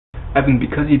Evan,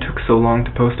 because you took so long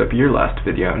to post up your last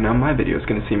video, now my video is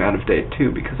going to seem out of date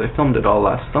too, because I filmed it all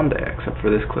last Sunday, except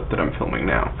for this clip that I'm filming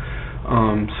now.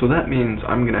 So that means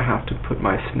I'm going to have to put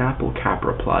my Snapple Cap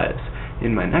replies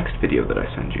in my next video that I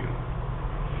send you.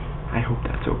 I hope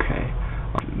that's okay.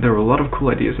 There were a lot of cool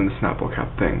ideas in the Snapple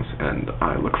Cap things, and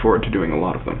I look forward to doing a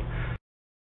lot of them.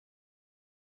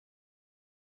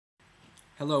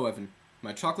 Hello, Evan.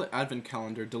 My chocolate advent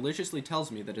calendar deliciously tells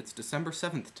me that it's December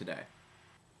 7th today.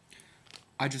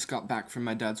 I just got back from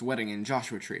my dad's wedding in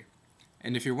Joshua Tree,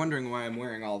 and if you're wondering why I'm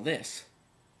wearing all this,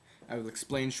 I will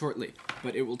explain shortly,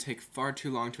 but it will take far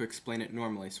too long to explain it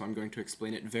normally, so I'm going to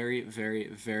explain it very, very,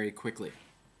 very quickly.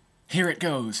 Here it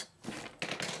goes!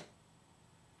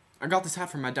 I got this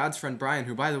hat from my dad's friend Brian,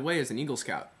 who, by the way, is an Eagle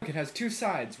Scout. It has two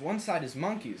sides. One side is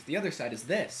monkeys, the other side is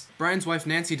this. Brian's wife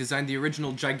Nancy designed the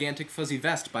original gigantic fuzzy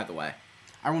vest, by the way.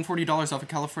 I won $40 off a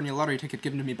California lottery ticket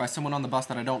given to me by someone on the bus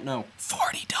that I don't know.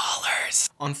 $40!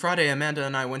 On Friday, Amanda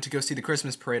and I went to go see the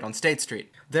Christmas parade on State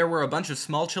Street. There were a bunch of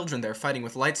small children there fighting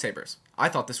with lightsabers. I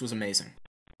thought this was amazing.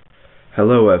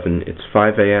 Hello, Evan. It's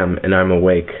 5 a.m. and I'm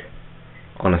awake.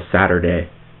 On a Saturday.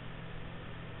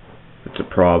 It's a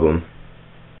problem.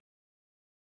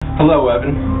 Hello,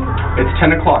 Evan. It's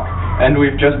 10 o'clock, and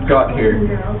we've just got here.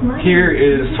 Here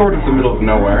is sort of the middle of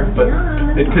nowhere, but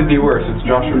it could be worse. It's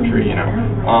Joshua Tree, you know.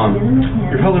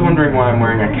 You're probably wondering why I'm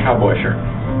wearing a cowboy shirt.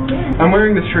 I'm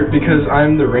wearing this shirt because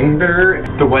I'm the ring bearer.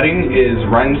 The wedding is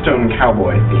rhinestone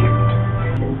cowboy themed.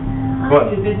 What?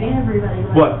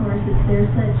 What?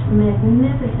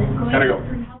 Gotta go.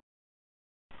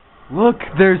 Look,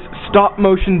 there's stop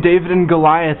motion David and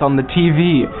Goliath on the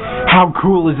TV. How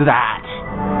cool is that?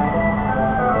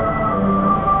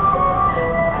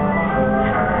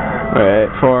 Wait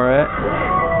for it.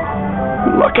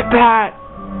 Look at that!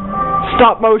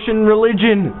 Stop motion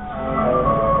religion!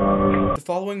 The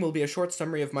following will be a short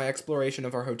summary of my exploration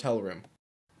of our hotel room.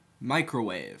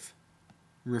 Microwave.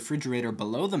 Refrigerator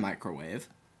below the microwave.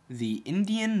 The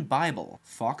Indian Bible.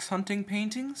 Fox hunting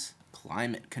paintings.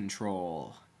 Climate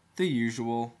control. The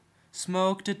usual.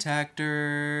 Smoke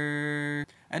detector.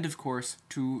 And of course,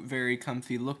 two very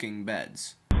comfy looking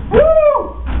beds.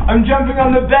 Woo! I'm jumping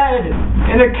on the bed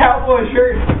in a cowboy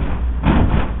shirt.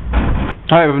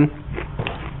 Hi, Evan.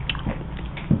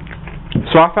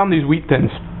 So I found these wheat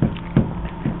thins,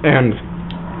 and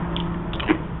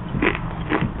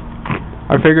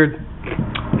I figured,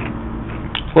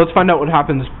 let's find out what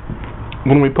happens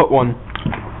when we put one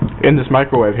in this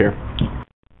microwave here.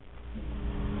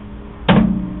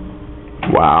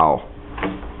 Wow.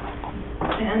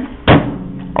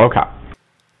 Okay.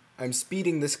 I'm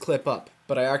speeding this clip up,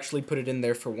 but I actually put it in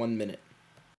there for 1 minute.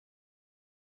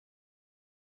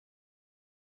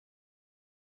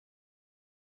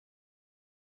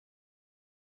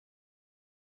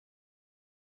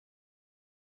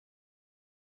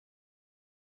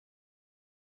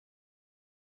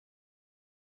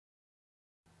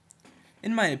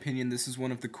 In my opinion, this is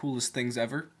one of the coolest things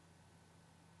ever.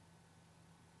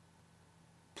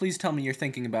 Please tell me you're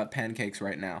thinking about pancakes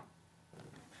right now.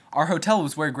 Our hotel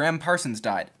was where Graham Parsons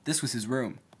died. This was his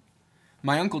room.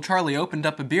 My Uncle Charlie opened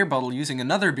up a beer bottle using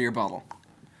another beer bottle.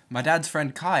 My dad's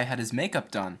friend Kai had his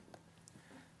makeup done.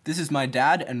 This is my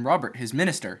dad and Robert, his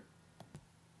minister.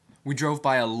 We drove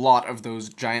by a lot of those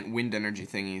giant wind energy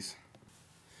thingies.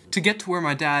 To get to where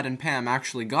my dad and Pam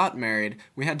actually got married,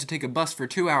 we had to take a bus for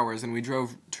 2 hours and we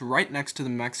drove to right next to the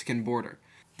Mexican border.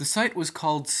 The site was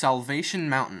called Salvation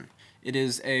Mountain. It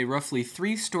is a roughly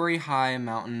 3-story high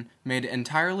mountain made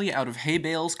entirely out of hay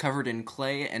bales covered in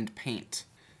clay and paint.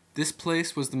 This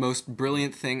place was the most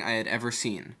brilliant thing I had ever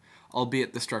seen,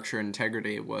 albeit the structure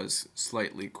integrity was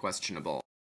slightly questionable.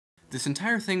 This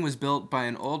entire thing was built by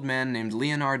an old man named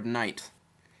Leonard Knight.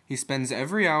 He spends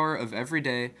every hour of every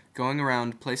day going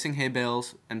around placing hay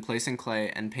bales and placing clay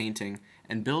and painting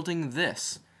and building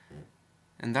this.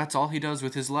 And that's all he does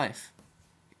with his life.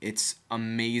 It's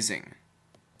amazing.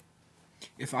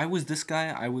 If I was this guy,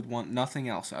 I would want nothing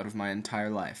else out of my entire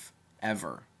life.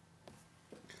 Ever.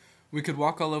 We could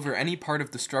walk all over any part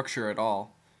of the structure at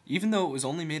all. Even though it was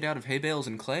only made out of hay bales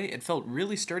and clay, it felt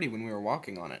really sturdy when we were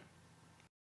walking on it.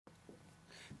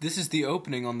 This is the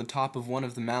opening on the top of one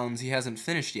of the mounds he hasn't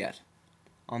finished yet.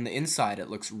 On the inside, it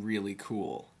looks really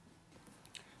cool.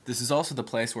 This is also the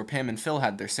place where Pam and Phil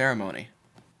had their ceremony.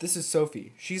 This is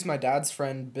Sophie. She's my dad's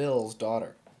friend Bill's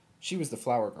daughter. She was the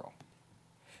flower girl.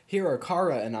 Here are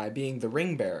Kara and I being the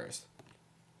ring bearers.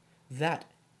 That,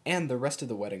 and the rest of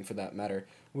the wedding for that matter,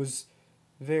 was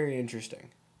very interesting.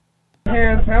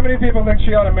 Hands, how many people think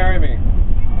she ought to marry me?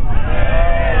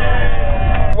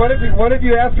 What if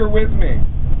you ask her with me?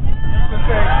 Just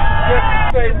say,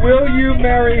 Say, will you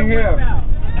marry him?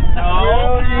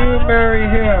 Will you marry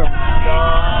him?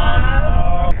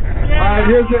 Alright,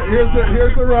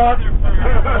 here's the rock.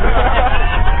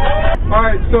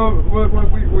 Alright, so will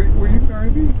you marry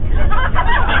me?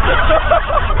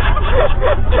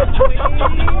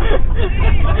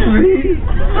 Please?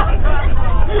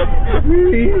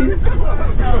 Please?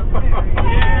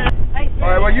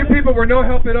 Alright, well you people were no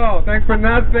help at all. Thanks for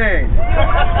nothing.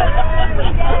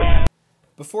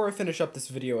 Before I finish up this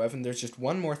video, Evan, there's just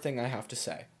one more thing I have to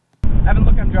say. Evan,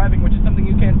 look, I'm driving. Which is